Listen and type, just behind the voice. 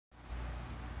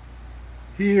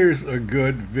Here's a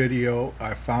good video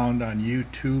I found on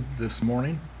YouTube this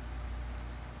morning.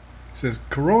 It says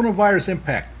coronavirus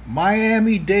impact.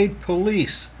 Miami-Dade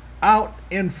police out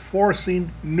enforcing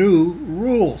new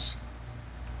rules.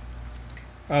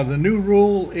 The new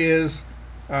rule is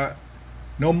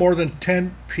no more than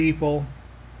 10 people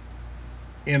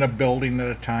in a building at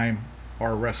a time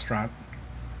or a restaurant.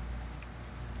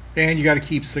 And you got to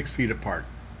keep 6 feet apart.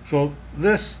 So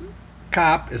this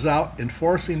cop is out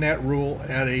enforcing that rule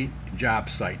at a job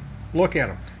site. Look at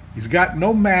him. He's got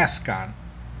no mask on.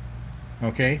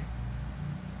 Okay?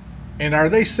 And are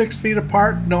they 6 feet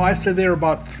apart? No, I said they're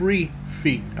about 3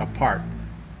 feet apart,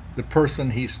 the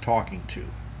person he's talking to.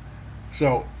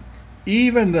 So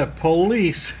even the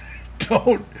police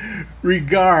don't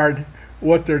regard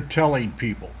what they're telling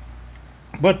people.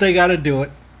 But they got to do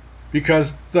it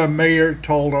because the mayor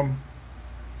told them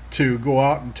to go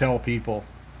out and tell people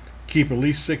keep at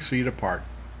least 6 feet apart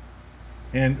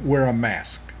and wear a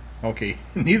mask. Okay,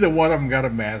 neither one of them got a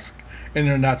mask and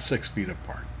they're not 6 feet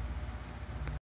apart.